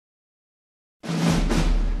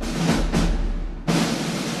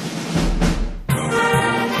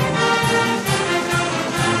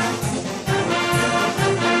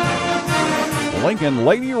Lincoln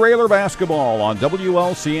Lady Railer basketball on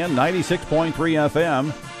WLCN 96.3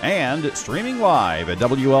 FM and streaming live at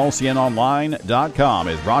WLCNonline.com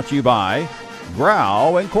is brought to you by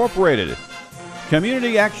Grau Incorporated,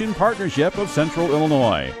 Community Action Partnership of Central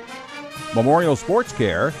Illinois, Memorial Sports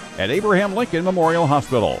Care at Abraham Lincoln Memorial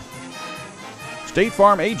Hospital, State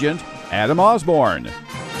Farm Agent Adam Osborne,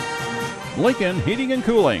 Lincoln Heating and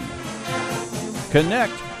Cooling,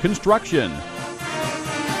 Connect Construction,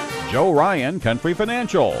 Joe Ryan Country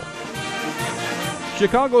Financial,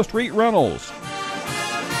 Chicago Street Rentals,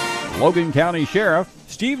 Logan County Sheriff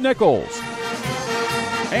Steve Nichols,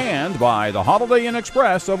 and by the Holiday Inn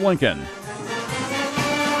Express of Lincoln.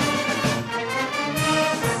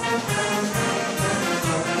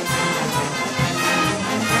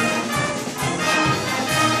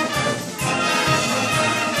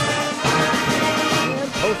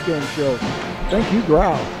 Post-game show. Thank you,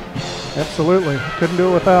 Grau. Absolutely. Couldn't do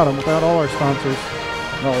it without them, without all our sponsors.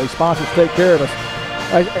 No, these sponsors take care of us.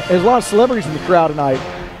 There's a lot of celebrities in the crowd tonight.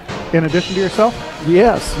 In addition to yourself?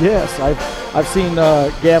 Yes. I've seen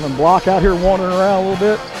Gavin Block out here wandering around a little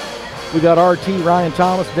bit. We got RT Ryan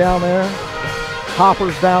Thomas down there.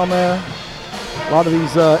 Hopper's down there. A lot of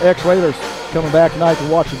these ex-Railers coming back tonight to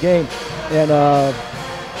watch the game. And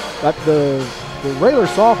the Railer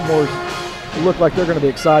sophomores look like they're going to be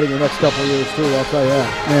exciting the next couple of years too, I'll tell you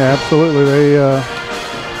that. Yeah, absolutely. They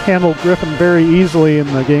handled Griffin very easily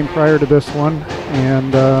in the game prior to this one.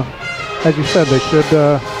 And as you said, they should,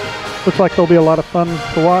 looks like they'll be a lot of fun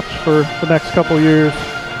to watch for the next couple of years.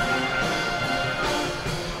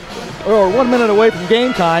 Well, we're 1 minute away from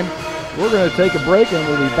game time. We're going to take a break and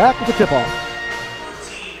we'll be back with the tip-off.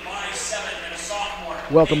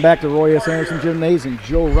 Welcome back to Roy S. Anderson Gymnasium.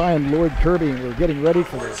 Joe Ryan, Loyd, Kirby, and we're getting ready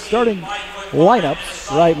for the starting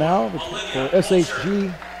lineups right now for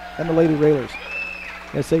SHG and the Lady Railers.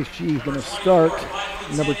 SHG is going to start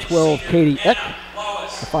number 12, Katie Eck,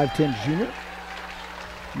 a 5'10 junior.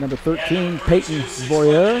 Number 13, Peyton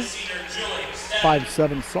Boyer,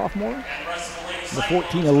 5'7 sophomore. Number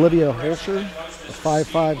 14, Olivia Holscher, a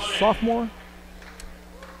 5'5 sophomore.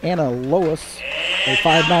 Anna Lois, a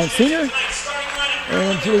 5'9 senior.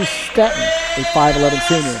 And Julie Staton, a 5'11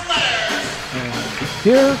 senior. And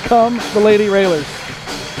here come the Lady Railers.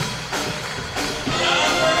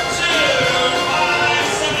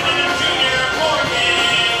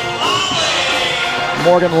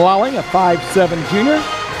 Morgan Lolling, a 5'7 junior.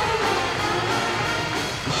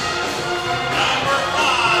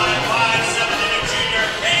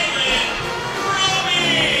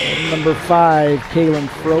 Number 5, Kaylin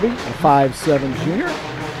Froby, a 5'7 junior.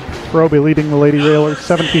 Froby leading the Lady Railers,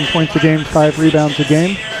 17 points a game, 5 rebounds a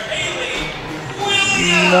game.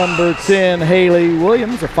 Number 10, Haley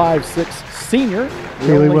Williams, a 5'6 senior.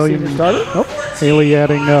 Haley Williams starter. Haley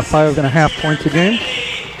adding 5.5 points a game.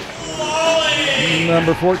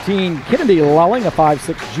 Number 14, Kennedy Lolling, a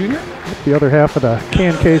 5'6 junior. The other half of the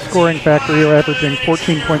K&K scoring factory are averaging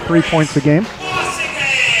 14.3 points a game.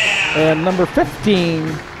 And number 15,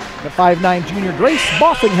 the 5'9 junior, Grace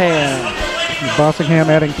Bossingham. Bossingham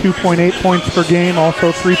adding 2.8 points per game,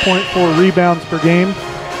 also 3.4 rebounds per game.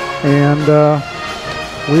 And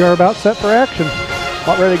we are about set for action.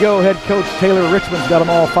 About ready to go. Head coach Taylor Richmond's got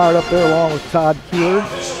them all fired up there along with Todd Keeler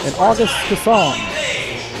and August Kassan.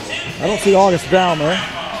 I don't see August down there,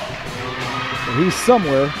 but he's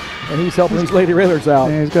somewhere, and he's helping these Lady Railers out.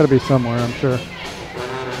 Yeah, he's got to be somewhere, I'm sure.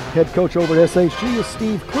 Head coach over at SHG is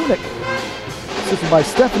Steve Klunik, assisted by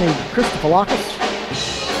Stephanie Christopolakis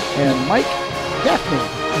and Mike Gaffney.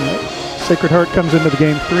 Sacred Heart comes into the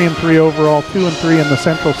game 3-3 overall, 2-3 in the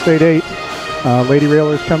Central State 8. Lady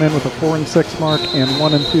Railers come in with a 4-6 mark and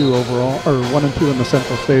 1-2 overall, or 1-2 in the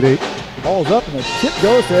Central State 8. Ball's up and the tip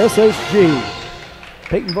goes to SHG.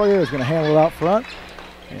 Peyton Boyer is going to handle it out front.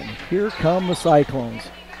 And here come the Cyclones.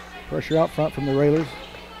 Pressure out front from the Railers.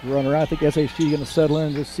 Run around. I think SHG is going to settle in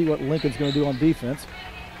and just see what Lincoln's going to do on defense.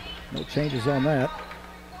 No changes on that.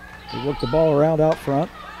 They work the ball around out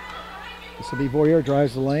front. This will be Boyer,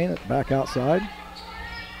 drives the lane, back outside.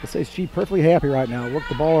 SHG perfectly happy right now. Work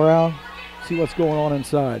the ball around, see what's going on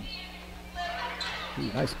inside.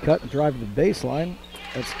 Ooh, nice cut and drive to the baseline.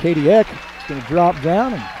 That's Katie Eck. It's going to drop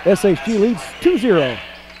down, and SHG leads 2-0.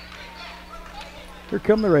 Here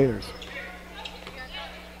come the Raiders.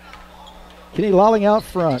 Kenny Lolling out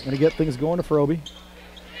front. Going to get things going to Froby.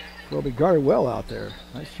 Froby guarded well out there.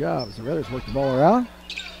 Nice job as the Raiders work the ball around.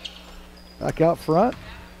 Back out front.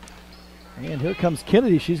 And here comes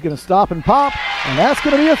Kennedy. She's going to stop and pop, and that's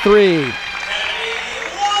going to be a 3.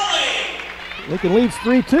 Lincoln leads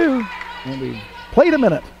 3-2, and we've played a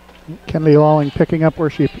minute. Kennedy Lolling picking up where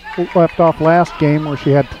she left off last game, where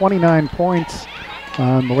she had 29 points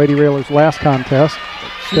in the Lady Railers last contest.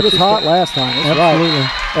 She was hot last time. That's absolutely.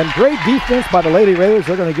 Right. And great defense by the Lady Railers.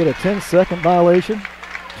 They're going to get a 10-second violation.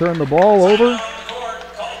 Turn the ball over.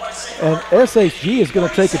 And SHG is going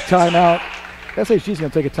to take a timeout. SHG is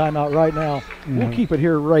going to take a timeout right now. Yeah. We'll keep it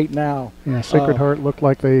here right now. Yeah, Sacred Heart looked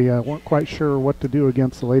like they weren't quite sure what to do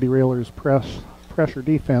against the Lady Railers pressure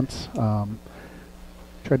defense.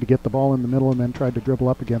 Tried to get the ball in the middle and then tried to dribble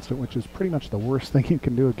up against it, which is pretty much the worst thing you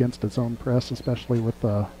can do against a zone press, especially with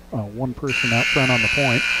one person out front on the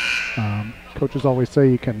point. Coaches always say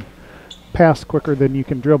you can pass quicker than you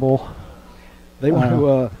can dribble. They want to,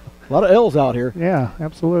 a lot of L's out here. Yeah,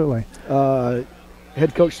 absolutely.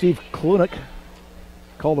 Head coach Steve Klunik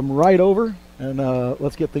called them right over, and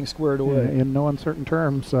let's get things squared away. Yeah, in no uncertain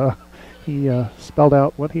terms, he spelled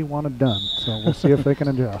out what he wanted done, so we'll see if they can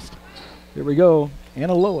adjust. Here we go.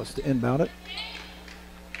 Anna Lois to inbound it.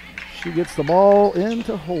 She gets the ball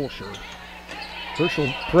into Holscher. Herschel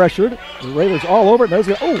pressured. The Railers all over it. There's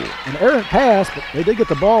an errant pass, but they did get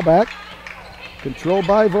the ball back. Controlled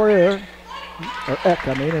by Voyer. Or Eck,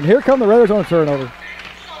 I mean. And here come the Railers on a turnover.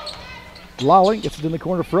 Lowling gets it in the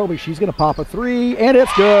corner. Froby. She's going to pop a three, and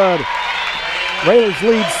it's good. Railers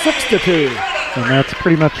lead 6-2. And that's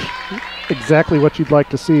pretty much exactly what you'd like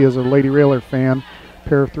to see as a Lady Railer fan.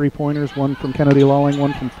 Pair of three-pointers, one from Kennedy Lawling,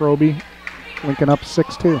 one from Froby, linking up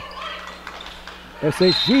 6-2.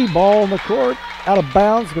 SHG ball in the court, out of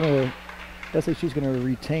bounds. SHG's going to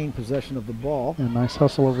retain possession of the ball. And nice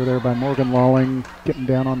hustle over there by Morgan Lawling, getting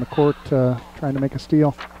down on the court, trying to make a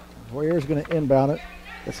steal. Voyer's going to inbound it.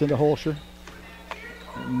 That's into Holscher.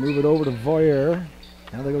 Move it over to Voyer.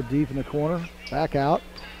 Now they go deep in the corner, back out.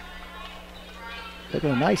 Taking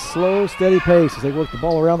a nice, slow, steady pace as they work the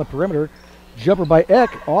ball around the perimeter. Jumper by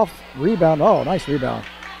Eck, off rebound. Oh, nice rebound.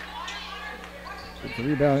 The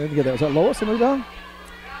rebound, didn't get that. Was that Lois in the rebound?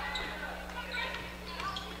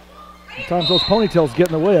 Sometimes those ponytails get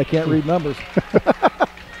in the way. I can't read numbers.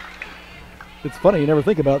 It's funny, you never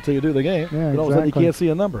think about it until you do the game. Yeah, but all of a sudden you can't see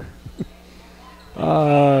a number.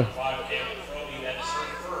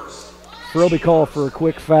 Froby called for a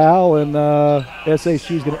quick foul, and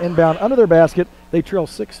SHG is going to inbound under their basket. They trail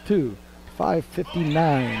 6-2,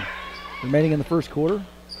 5:59 remaining in the first quarter.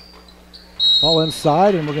 Ball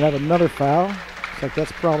inside, and we're going to have another foul. Looks like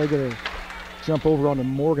that's probably going to jump over onto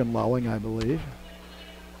Morgan Lowling, I believe.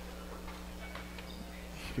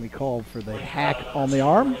 She's going to be called for the hack on the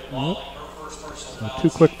arm. So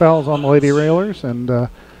 2 quick fouls on the Lady Railers, and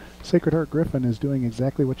Sacred Heart Griffin is doing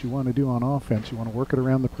exactly what you want to do on offense. You want to work it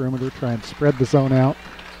around the perimeter, try and spread the zone out.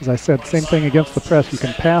 As I said, same thing against the press. You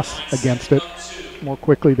can pass against it more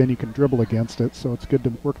quickly than you can dribble against it. So it's good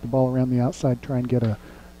to work the ball around the outside, try and get a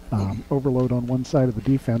overload on one side of the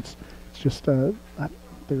defense. It's just they're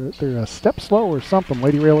a step slow or something.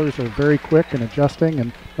 Lady Railers are very quick and adjusting,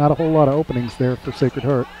 and not a whole lot of openings there for Sacred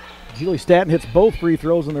Heart. Julie Statton hits both free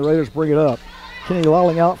throws, and the Raiders bring it up. Kennedy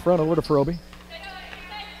Lowling out front over to Froby.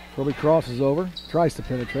 Froby crosses over, tries to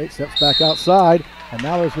penetrate, steps back outside, and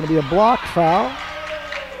now there's going to be a block foul.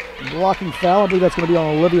 A blocking foul, I believe that's going to be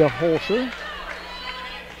on Olivia Holscher,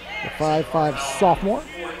 the 5'5" sophomore.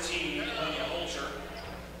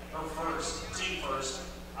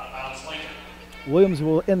 Williams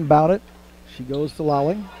will inbound it. She goes to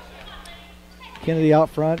Lowling. Kennedy out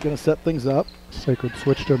front, going to set things up. Sacred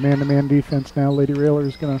switch to a man-to-man defense now. Lady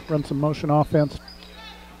Railers going to run some motion offense.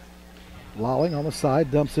 Lowling on the side,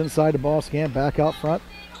 dumps inside to Boscan, back out front.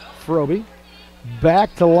 Froby.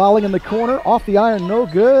 Back to Lowling in the corner, off the iron, no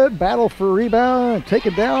good. Battle for rebound,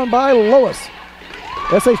 taken down by Lois.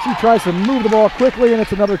 SHG tries to move the ball quickly, and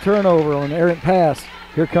it's another turnover on an errant pass.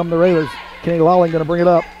 Here come the Railers. Kennedy Lowling going to bring it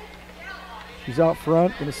up. She's out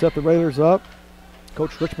front, going to set the Railers up.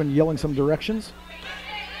 Coach Richmond yelling some directions.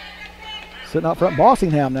 Sitting out front,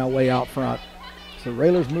 Bossingham now way out front. So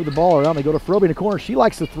Railers move the ball around. They go to Froby in the corner. She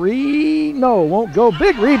likes the three. No, won't go.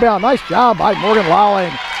 Big rebound. Nice job by Morgan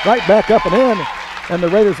Lowling. Right back up and in. And the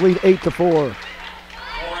Raiders lead 8-4.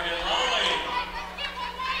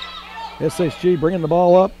 SHG bringing the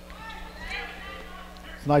ball up.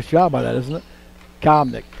 It's a nice job by that, isn't it?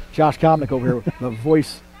 Komnick. Josh Komnick over here, the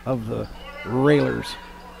voice of the Railers.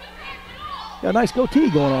 Got a nice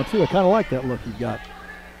goatee going on, too. I kind of like that look you've got.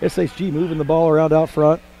 SHG moving the ball around out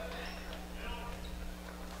front.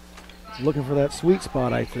 Looking for that sweet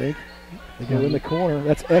spot, I think. They go in the corner.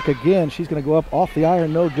 That's Eck again. She's going to go up off the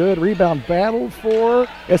iron. No good. Rebound battled for.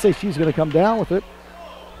 SHG's going to come down with it.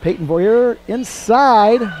 Peyton Voyer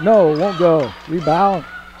inside. No, won't go. Rebound.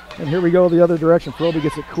 And here we go the other direction. Froby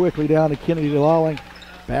gets it quickly down to Kennedy Lowling.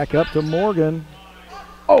 Back up to Morgan.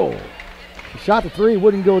 Oh, she shot the three.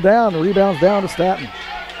 Wouldn't go down. The rebound's down to Statton.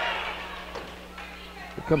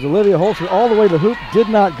 comes Olivia Holster all the way to the hoop. Did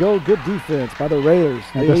not go. Good defense by the Raiders.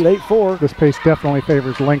 They lead 8-4. This pace definitely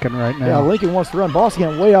favors Lincoln right now. Yeah, Lincoln wants to run.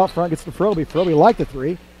 Bossingham way out front, gets to Froby. Froby liked the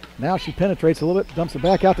three. Now she penetrates a little bit, dumps it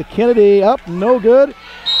back out to Kennedy. Up, no good.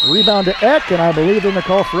 Rebound to Eck, and I believe they're going to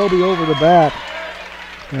call Froby over the back.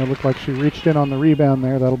 Yeah, it looked like she reached in on the rebound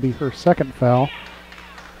there. That'll be her second foul.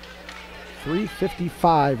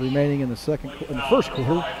 3:55 remaining in the first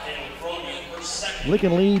quarter.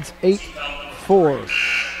 Lincoln leads 8-4.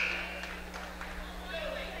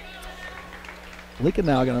 Lincoln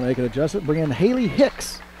now going to make an adjustment, bring in Haley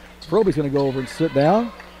Hicks. Froby's going to go over and sit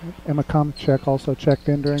down. Emma Konchek also checked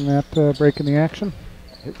in during that break in the action.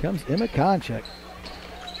 Here comes Emma Konchek.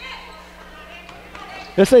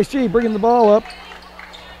 SHG bringing the ball up.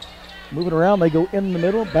 Moving around, they go in the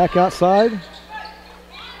middle, back outside.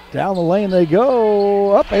 Down the lane they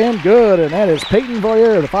go, up and good, and that is Peyton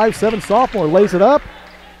Voyer, the 5'7" sophomore, lays it up,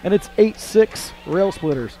 and it's 8-6 Rail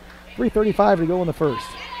Splitters. 3:35 to go in the first.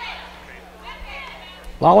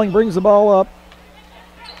 Lolling brings the ball up.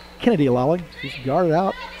 Kennedy Lolling, she's guarded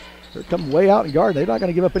out. They're coming way out and guard. They're not going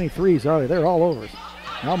to give up any threes, are they? They're all over us.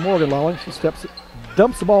 Now Morgan Lolling, she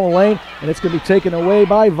dumps the ball in the lane, and it's going to be taken away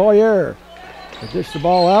by Voyer. They dish the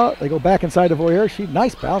ball out. They go back inside to Voyer.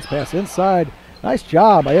 Nice bounce pass inside. Nice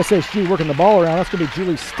job by SHG working the ball around. That's going to be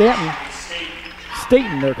Julie Stanton.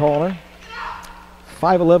 Staten, they're calling her.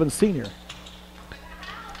 5'11" senior.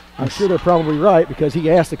 I'm sure they're probably right because he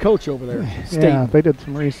asked the coach over there. Yeah, they did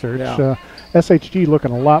some research. Yeah. SHG looking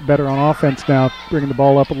a lot better on offense now, bringing the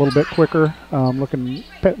ball up a little bit quicker.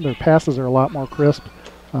 Their passes are a lot more crisp.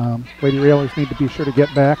 Lady Railers need to be sure to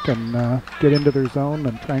get back and get into their zone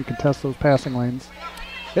and try and contest those passing lanes.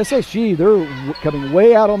 SHG, they're coming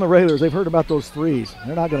way out on the Railers. They've heard about those threes.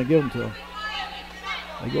 They're not going to give them to them.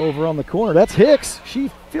 They go over on the corner. That's Hicks. She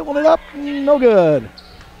filling it up. No good.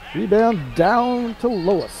 Rebound down to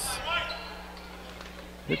Lois.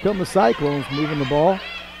 Here come the Cyclones moving the ball.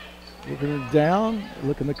 Moving it down.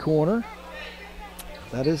 Look in the corner.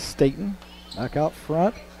 That is Staten. Back out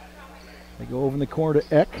front. They go over in the corner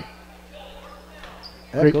to Eck.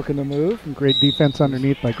 Eck looking to move. Great defense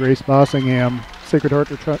underneath by Grace Bossingham. Sacred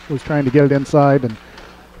Heart was trying to get it inside, and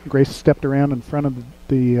Grace stepped around in front of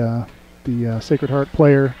the Sacred Heart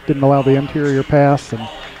player, didn't allow the interior pass, and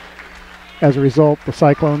as a result, the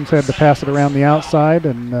Cyclones had to pass it around the outside,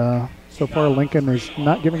 and so far Lincoln is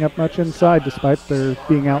not giving up much inside despite their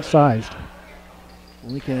being outsized.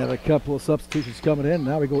 Lincoln had a couple of substitutions coming in.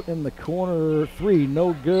 Now we go in the corner. Three,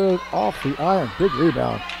 no good, off the iron. Big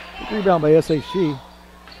rebound. Big rebound by SHG.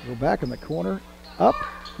 Go back in the corner. Up,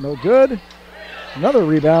 no good. Another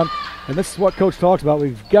rebound. And this is what Coach talks about.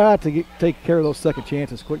 We've got to take care of those second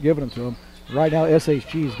chances. Quit giving them to them. Right now,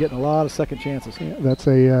 SHG is getting a lot of second chances. Yeah, that's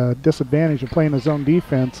a disadvantage of playing a zone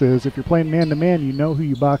defense is if you're playing man-to-man, you know who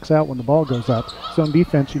you box out when the ball goes up. Zone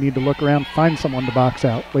defense, you need to look around, find someone to box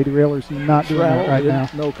out. Lady Railers not doing that right now.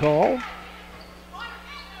 No call.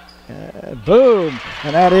 Boom.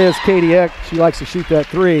 And that is Katie Eck. She likes to shoot that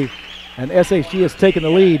three. And SHG has taken the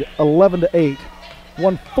lead 11-8.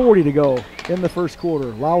 1:40 to go in the first quarter.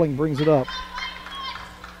 Lolling brings it up.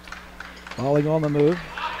 Lolling on the move.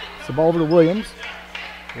 It's the ball over to Williams.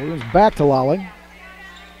 Williams back to Lolling.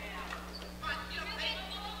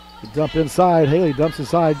 They dump inside. Haley dumps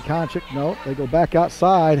inside. Konchik, no. They go back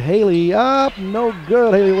outside. Haley up. No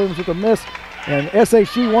good. Haley Williams with a miss. And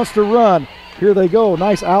SHG wants to run. Here they go.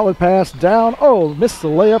 Nice outlet pass down. Oh, missed the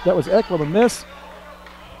layup. That was Eck with a miss.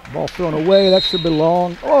 Ball thrown away. That should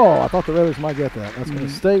belong. Oh, I thought the Railers might get that. That's going to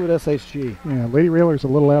stay with SHG. Yeah, Lady Railers a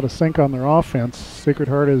little out of sync on their offense. Sacred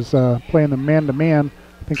Heart is playing them man-to-man.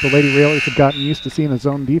 I think the Lady Railers have gotten used to seeing a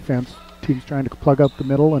zone defense. Teams trying to plug up the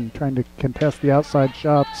middle and trying to contest the outside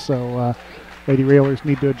shots. So Lady Railers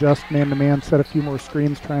need to adjust man-to-man, set a few more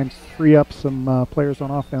screens, try and free up some players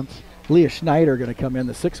on offense. Leah Schneider going to come in,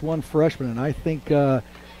 the 6'1" freshman, and I think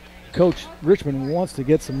Coach Richmond wants to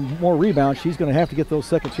get some more rebounds. She's going to have to get those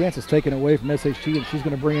second chances taken away from SHG, and she's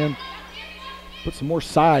going to put some more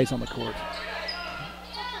size on the court.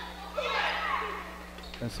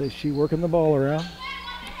 SHG working the ball around.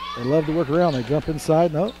 They love to work around. They jump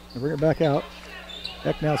inside. No, they bring it back out.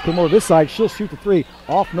 Eck now is coming over this side. She'll shoot the three.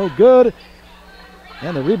 Off, no good.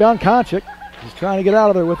 And the rebound, Konchik. She's trying to get out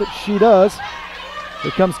of there with it. She does.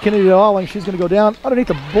 Here comes Kennedy Lolling. She's going to go down underneath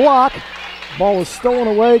the block. Ball was stolen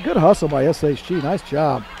away. Good hustle by SHG. Nice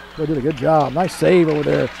job. They did a good job. Nice save over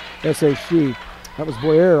there, SHG. That was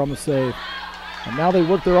Boyer on the save. And now they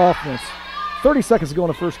work their offense. 30 seconds to go in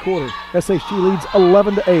the first quarter. SHG leads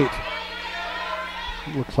 11-8.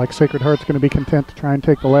 Looks like Sacred Heart's going to be content to try and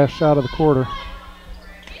take the last shot of the quarter.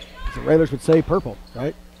 The Railers would say purple,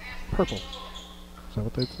 right? Purple. Is that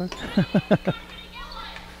what they'd say?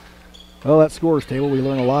 Well, that scores table, we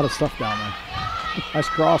learn a lot of stuff down there. Nice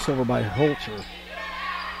crossover by Holcher.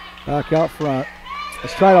 Back out front.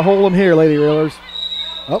 Let's try to hold them here, Lady Railers.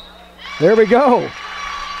 Oh, there we go.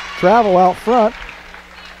 Travel out front.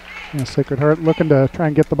 Yeah, Sacred Heart looking to try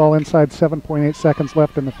and get the ball inside. 7.8 seconds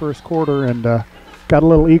left in the first quarter, and got a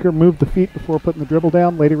little eager, moved the feet before putting the dribble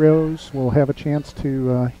down. Lady Railers will have a chance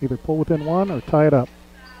to either pull within one or tie it up.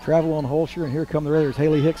 Travel on Holcher, and here come the Raiders.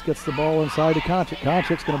 Haley Hicks gets the ball inside to Konchik.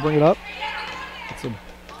 Konchik's going to bring it up. It's a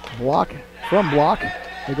block from block.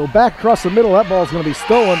 They go back across the middle. That ball's going to be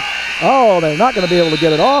stolen. Oh, they're not going to be able to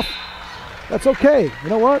get it off. That's okay. You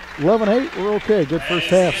know what? 11-8, we're okay. Good first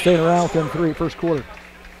half, staying around within 3 first quarter.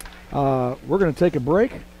 We're going to take a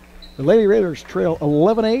break. The Lady Raiders trail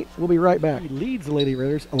 11-8. We'll be right back. He leads the Lady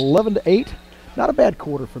Raiders 11-8. Not a bad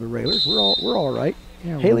quarter for the Raiders. We're all right.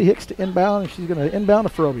 Yeah, Haley Hicks to inbound, and she's going to inbound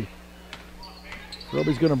to Froby.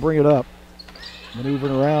 Froby's going to bring it up.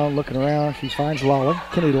 Maneuvering around, looking around. She finds Lolling,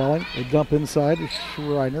 Kennedy Lolling. They dump inside to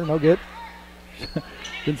Schreiner. No good.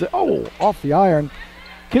 Didn't say, oh, off the iron.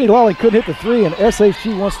 Kennedy Lolling couldn't hit the three, and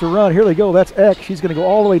SHG wants to run. Here they go. That's Eck. She's going to go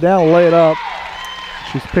all the way down and lay it up.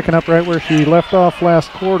 She's picking up right where she left off last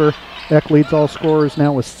quarter. Eck leads all scorers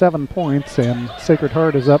now with 7 points, and Sacred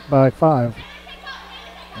Heart is up by 5.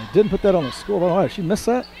 I didn't put that on the score. Oh, she missed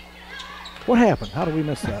that? What happened? How did we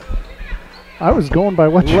miss that? I was going by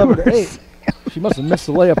what you were saying. She must have missed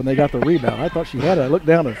the layup, and they got the rebound. I thought she had it. I looked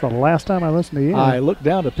down to. The last time I listened to you. I looked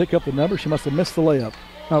down to pick up the number. She must have missed the layup.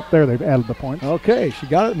 Oh, there they've added the points. Okay, she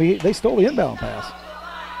got it. They stole the inbound pass.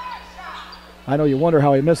 I know you wonder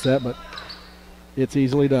how he missed that, but it's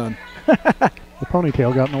easily done. The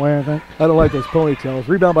ponytail got in the way, I think. I don't like those ponytails.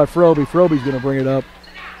 Rebound by Froby. Froby's going to bring it up.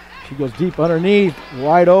 She goes deep underneath.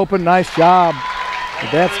 Wide open. Nice job.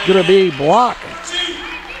 But that's going to be block.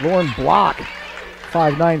 Lauren Block.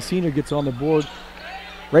 5'9" senior gets on the board.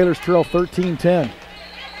 Railers trail 13-10.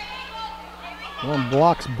 Lauren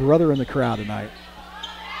Block's brother in the crowd tonight.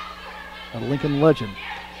 A Lincoln legend.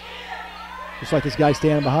 Just like this guy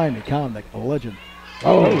standing behind me, Connick, a legend.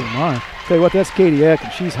 Oh, my. Tell you what, that's Katie Eck,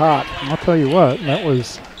 and she's hot. I'll tell you what, that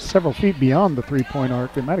was several feet beyond the three-point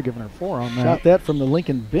arc. They might have given her 4 on that. Shot that from the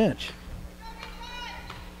Lincoln bench.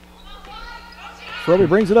 Froby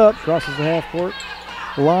brings it up, crosses the half court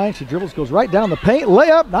line. She dribbles, goes right down the paint.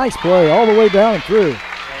 Layup, nice play, all the way down and through.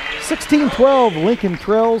 16-12, Lincoln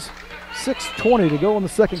trails. 6:20 to go in the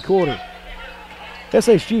second quarter.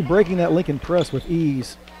 SHG breaking that Lincoln press with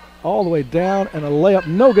ease. All the way down, and a layup,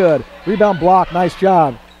 no good. Rebound block, nice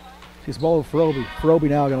job. She's ball with Froby. Froby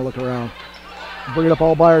now going to look around. Bring it up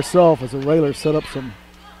all by herself as the Railers set up some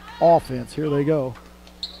offense. Here they go.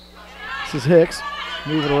 This is Hicks.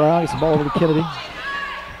 Move it around, gets the ball over to Kennedy.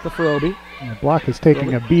 To Froby. And the block is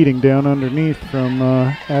taking a beating down underneath from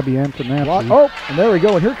Abby Antonacci. Oh, and there we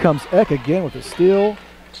go. And here comes Eck again with a steal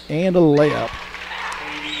and a layup.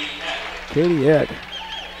 Katie Eck.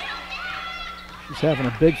 She's having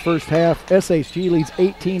a big first half. SHG leads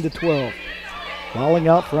 18-12. Lolling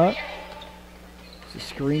out front. It's a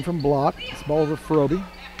screen from Block. It's ball over Froby.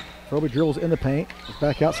 Froby dribbles in the paint. It's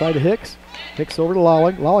back outside to Hicks. Hicks over to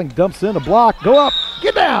Lolling. Lolling dumps in a block. Go up.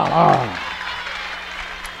 Get down. Oh.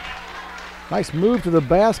 Nice move to the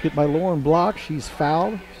basket by Lauren Block. She's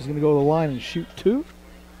fouled. She's going to go to the line and shoot 2.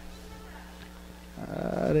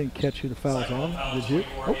 I didn't catch who the foul's on. Did you?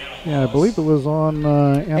 Oh. Yeah, I believe it was on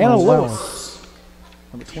Anna Lois.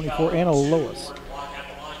 Number 24, Anna Lois.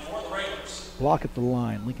 Block at the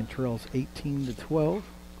line. Lincoln trails 18-12.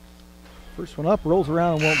 First one up, rolls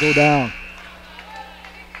around and won't go down.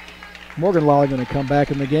 Morgan Lolly going to come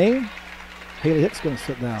back in the game. Haley Hicks going to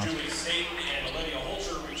sit down.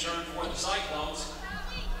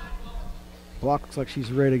 Block looks like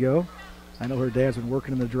she's ready to go. I know her dad's been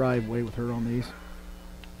working in the driveway with her on these.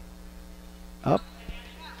 Up.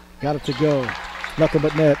 Got it to go. Nothing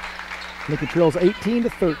but net. Lincoln trails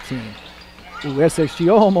 18-13. Ooh,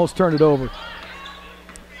 SHG almost turned it over.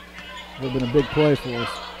 Would have been a big play for us.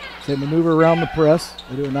 They maneuver around the press.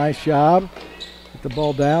 They do a nice job. Get the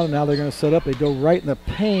ball down, and now they're going to set up. They go right in the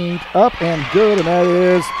paint. Up and good, and that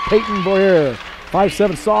is Peyton Boyer,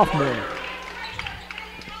 5'7" sophomore.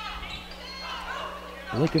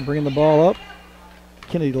 Lincoln bringing the ball up.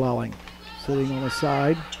 Kennedy Lolling sitting on the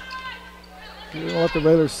side. We're going to let the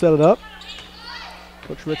Railers set it up.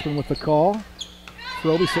 Coach Richmond with the call.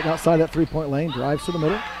 Froby sitting outside that three-point lane. Drives to the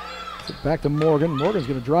middle. Back to Morgan. Morgan's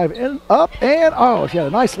going to drive in, up, and oh, she had a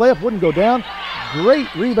nice layup. Wouldn't go down.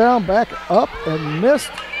 Great rebound back up and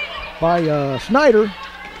missed by Schneider.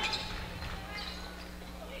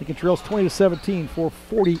 Lincoln trails 20-17 for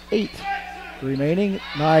 48 remaining.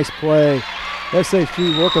 Nice play.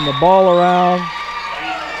 SHG working the ball around.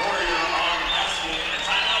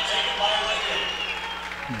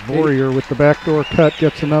 Warrior with the backdoor cut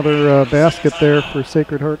gets another basket there for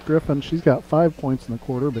Sacred Heart Griffin. She's got 5 points in the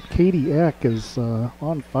quarter, but Katie Eck is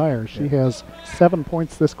on fire. She has 7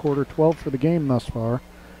 points this quarter, 12 for the game thus far.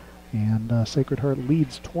 And Sacred Heart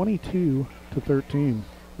leads 22-13.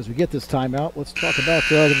 As we get this timeout, let's talk about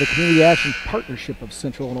the Community Action Partnership of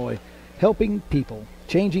Central Illinois. Helping people,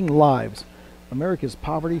 changing lives. America's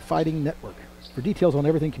Poverty Fighting Network. For details on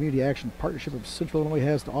everything Community Action Partnership of Central Illinois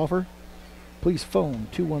has to offer, please phone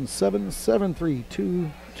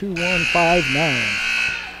 217-732-2159.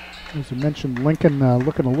 As you mentioned, Lincoln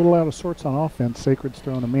looking a little out of sorts on offense. Sacred's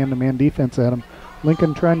throwing a man-to-man defense at him.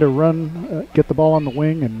 Lincoln trying to run, get the ball on the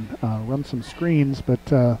wing and run some screens, but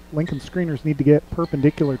Lincoln screeners need to get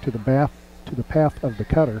perpendicular to the path of the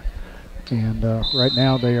cutter. And right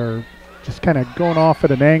now they are just kind of going off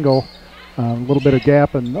at an angle, a little bit of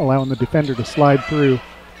gap and allowing the defender to slide through.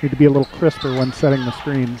 Need to be a little crisper when setting the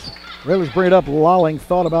screens. Railers bring it up. Lolling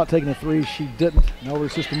thought about taking a three. She didn't. Now over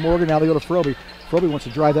to Sister Morgan. Now they go to Froby. Froby wants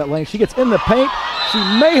to drive that lane. She gets in the paint. She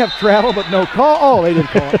may have traveled, but no call. Oh, they didn't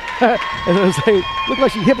call it. And it looked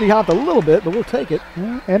like she hippity-hopped a little bit, but we'll take it.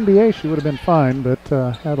 Yeah, NBA, she would have been fine, but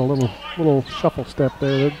had a little shuffle step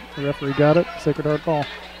there. The referee got it. Sacred Heart ball.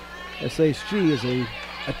 SHG is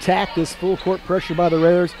attack this full court pressure by the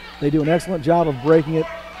Railers. They do an excellent job of breaking it.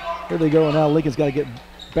 Here they go, and now Lincoln's got to get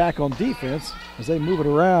back on defense as they move it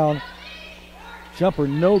around. Jumper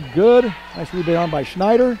no good. Nice rebound by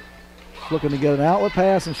Schneider. Looking to get an outlet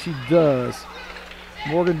pass, and she does.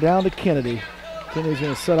 Morgan down to Kennedy. Kennedy's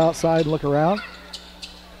going to set outside and look around.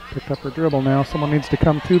 Picked up her dribble now. Someone needs to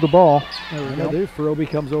come to the ball. There we go. Froby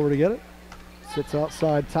comes over to get it. Sits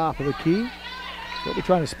outside top of the key. Froby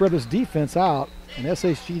trying to spread this defense out. And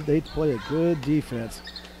SHG, they play a good defense.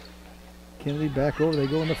 Kennedy back over. They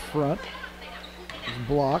go in the front.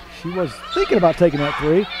 Block. She was thinking about taking that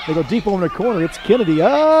three. They go deep over in the corner. It's Kennedy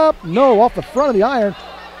up. No, off the front of the iron.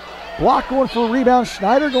 Block going for a rebound.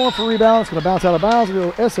 Schneider going for a rebound. It's going to bounce out of bounds. A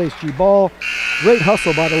little SHG ball. Great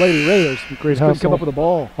hustle by the Lady Raiders. Great hustle. Come up with the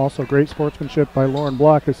ball. Also great sportsmanship by Lauren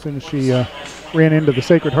Block. As soon as she ran into the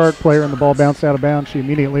Sacred Heart player and the ball bounced out of bounds, she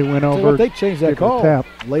immediately went over. If they changed that call, tap.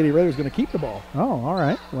 Lady Raiders going to keep the ball. Oh, all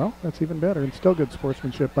right. Well, that's even better. And still good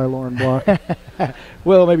sportsmanship by Lauren Block.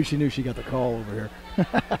 Well, maybe she knew she got the call over here.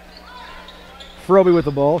 Froby with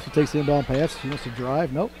the ball. She takes the inbound pass. She wants to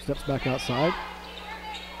drive. Nope. Steps back outside.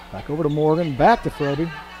 Back over to Morgan. Back to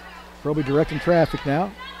Froby. Froby directing traffic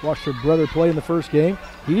now. Watched her brother play in the first game.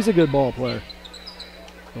 He's a good ball player.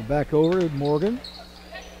 Go back over to Morgan.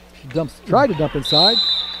 She tried to dump inside.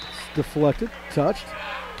 It's deflected. Touched.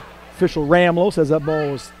 Official Ramlo says that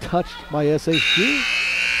ball was touched by SHG.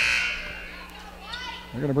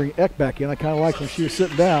 They're going to bring Eck back in. I kind of liked when she was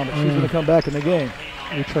sitting down, but she's going to come back in the game.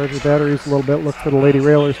 Recharge the batteries a little bit. Look for the Lady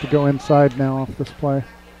Railers to go inside now off this play.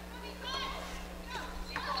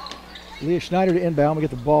 Leah Schneider to inbound. We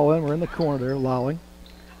get the ball in. We're in the corner there, Lolling.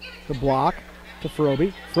 The block to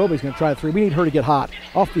Froby. Froby's going to try the three. We need her to get hot.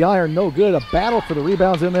 Off the iron, no good. A battle for the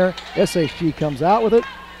rebounds in there. SHG comes out with it.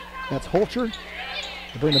 That's Holcher.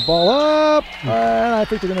 They bring the ball up. And I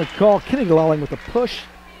think they're going to call Kennedy Lolling with a push.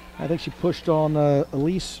 I think she pushed on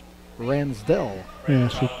Elise Ransdell. Yeah,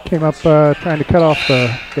 she came up trying to cut off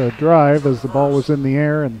the drive as the ball was in the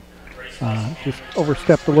air and just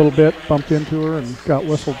overstepped a little bit, bumped into her, and got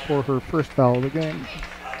whistled for her first foul of the game.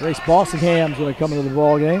 Grace Bossingham's going to come into the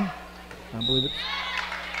ball game. I believe it.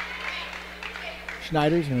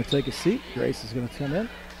 Schneider's going to take a seat. Grace is going to come in.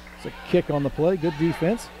 It's a kick on the play. Good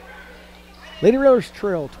defense. Lady Railers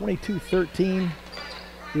trail 22-13.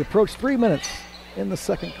 We approach 3 minutes in the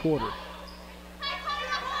second quarter.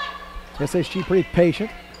 SHG pretty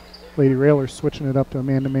patient. Lady Railers switching it up to a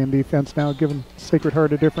man-to-man defense now, giving Sacred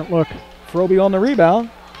Heart a different look. Froby on the rebound.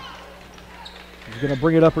 She's going to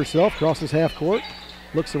bring it up herself, crosses half court,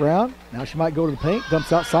 looks around. Now she might go to the paint,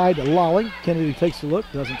 dumps outside to Lolling. Kennedy takes a look,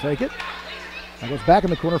 doesn't take it. Now goes back in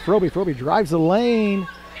the corner, Froby. Froby drives the lane,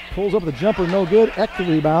 pulls up the jumper, no good. Eck the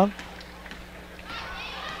rebound.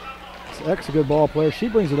 So Eck's a good ball player. She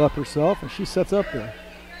brings it up herself, and she sets up the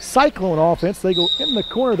Cyclone offense. They go in the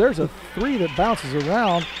corner. There's a three that bounces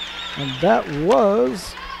around, and that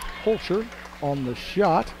was Holcher on the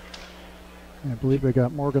shot. I believe they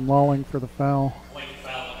got Morgan Lolling for the foul. Point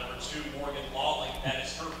foul number 2, Morgan Lolling. That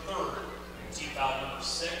is her third. Team foul number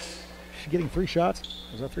 6. Is she getting 3 shots?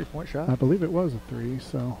 Was that a 3-point shot? I believe it was a 3,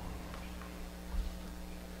 so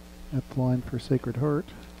at the line for Sacred Heart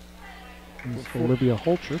is Olivia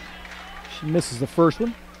Holcher. She misses the first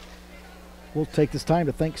one. We'll take this time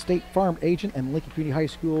to thank State Farm agent and Lincoln Community High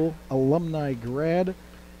School alumni grad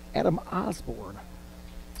Adam Osborne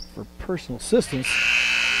for personal assistance.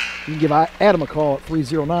 You can give Adam a call at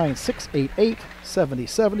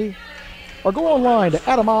 309-688-7070 or go online to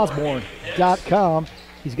adamosborne.com.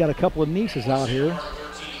 He's got a couple of nieces out here.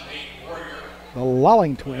 The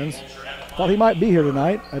Lolling twins. Thought he might be here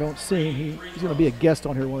tonight. I don't see him. He's going to be a guest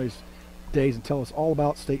on here one of these days and tell us all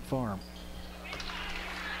about State Farm.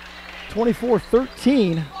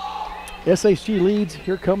 24-13. SHG leads.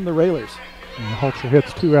 Here come the Railers. And Hulcher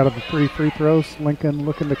hits 2 out of the 3 free throws. Lincoln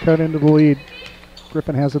looking to cut into the lead.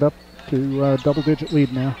 Griffin has it up to double-digit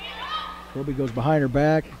lead now. Kirby goes behind her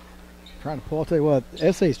back, trying to pull. I'll tell you what,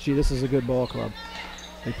 SHG, this is a good ball club.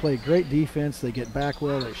 They play great defense. They get back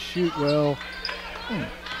well. They shoot well.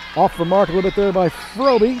 Off the mark a little bit there by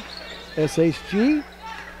Froby. SHG.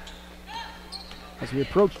 As we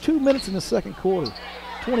approach 2 minutes in the second quarter.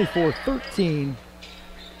 24-13,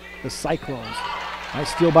 the Cyclones.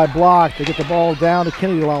 Nice steal by Block. They get the ball down to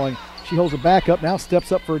Kennedy Lolling. She holds it back up now,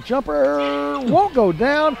 steps up for a jumper. Won't go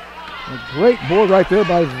down. A great board right there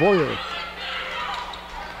by Voyer.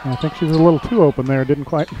 I think she was a little too open there. Didn't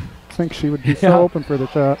quite think she would be so open for the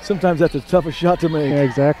shot. Sometimes that's the toughest shot to make. Yeah,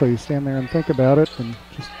 exactly. You stand there and think about it, and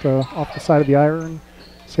just off the side of the iron.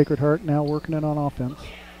 Sacred Heart now working it on offense.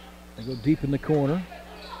 They go deep in the corner.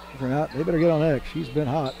 They better get on X. She's been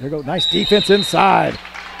hot. There go. Nice defense inside.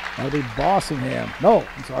 That'll be Bossingham. No,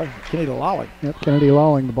 I'm sorry. Kennedy Lolling. Yep, Kennedy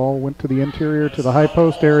Lolling. The ball went to the interior to the high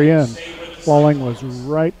post area, and Lolling was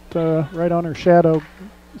right on her shadow.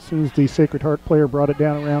 As soon as the Sacred Heart player brought it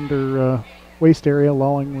down around her waist area,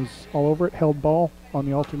 Lolling was all over it. Held ball on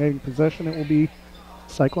the alternating possession. It will be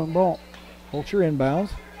Cyclone ball. Hulcher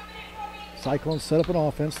inbounds. Cyclones set up an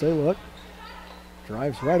offense. They look.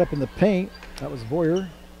 Drives right up in the paint. That was Voyer.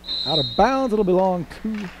 Out of bounds. It'll belong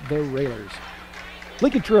to the Railers.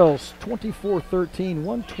 Lincoln trails 24-13,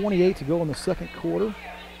 1:28 to go in the second quarter.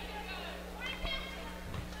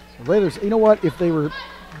 The Railers, you know what? If they we're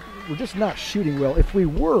just not shooting well. If we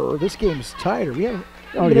were, this game's tighter. We haven't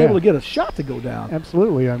been able to get a shot to go down.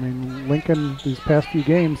 Absolutely. I mean, Lincoln, these past few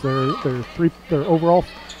games, their overall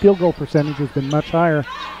field goal percentage has been much higher,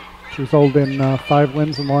 which resulted in 5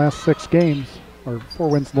 wins in the last 6 games. Or 4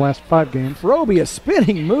 wins in the last 5 games. Froby, a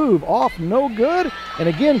spinning move off, no good. And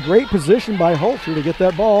again, great position by Hulcher to get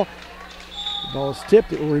that ball. The ball is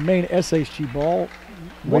tipped. It will remain SHG ball.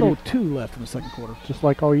 1:02 left in the second quarter. Just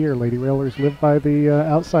like all year, Lady Railers live by the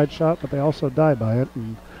outside shot, but they also die by it.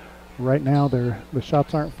 And right now, the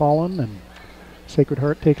shots aren't falling, and Sacred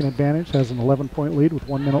Heart taking advantage, has an 11-point lead with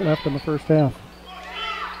 1 minute left in the first half.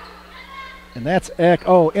 And that's Eck.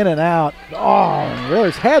 Oh, in and out. Oh, and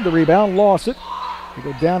Railers had the rebound, lost it. They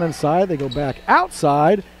go down inside. They go back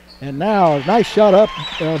outside. And now a nice shot up.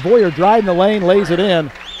 Voyer driving the lane, lays it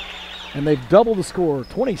in. And they've doubled the score,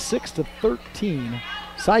 26-13.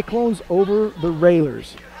 Cyclones over the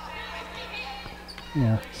Railers.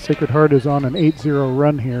 Yeah, Sacred Heart is on an 8-0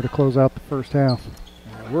 run here to close out the first half.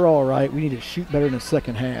 We're all right. We need to shoot better in the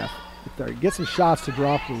second half. Get some shots to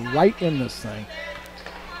drop right in this thing.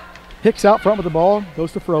 Hicks out front with the ball,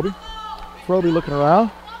 goes to Froby. Froby looking around.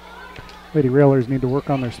 Lady Railers need to work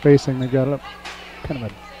on their spacing. They've got kind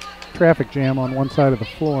of a traffic jam on one side of the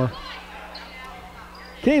floor.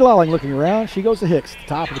 Kennedy Lolling looking around. She goes to Hicks, the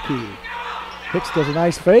top of the key. Hicks does a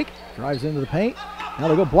nice fake, drives into the paint. Now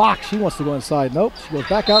they go block. She wants to go inside. Nope, she goes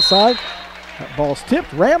back outside. That ball's tipped.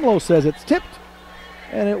 Ramlow says it's tipped,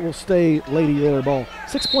 and it will stay Lady Railer ball.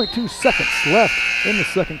 6.2 seconds left in the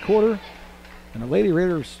second quarter. And the Lady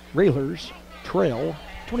Railers trail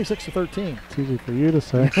 26-13. It's easy for you to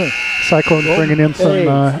say. Cyclones bringing in some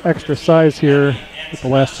extra size here with the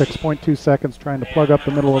last 6.2 seconds, trying to plug up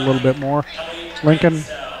the middle a little bit more. Lincoln,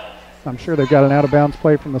 I'm sure they've got an out-of-bounds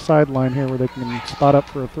play from the sideline here where they can spot up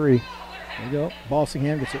for a 3. There you go.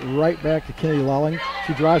 Bossingham gets it right back to Kennedy Lolling.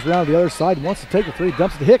 She drives around to the other side, wants to take the 3,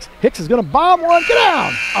 dumps it to Hicks. Hicks is going to bomb one. Get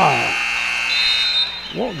down!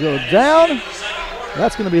 Won't go down.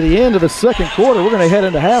 That's going to be the end of the second quarter. We're going to head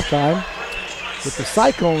into halftime with the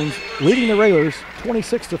Cyclones leading the Railers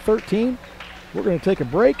 26-13. We're going to take a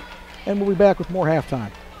break, and we'll be back with more halftime.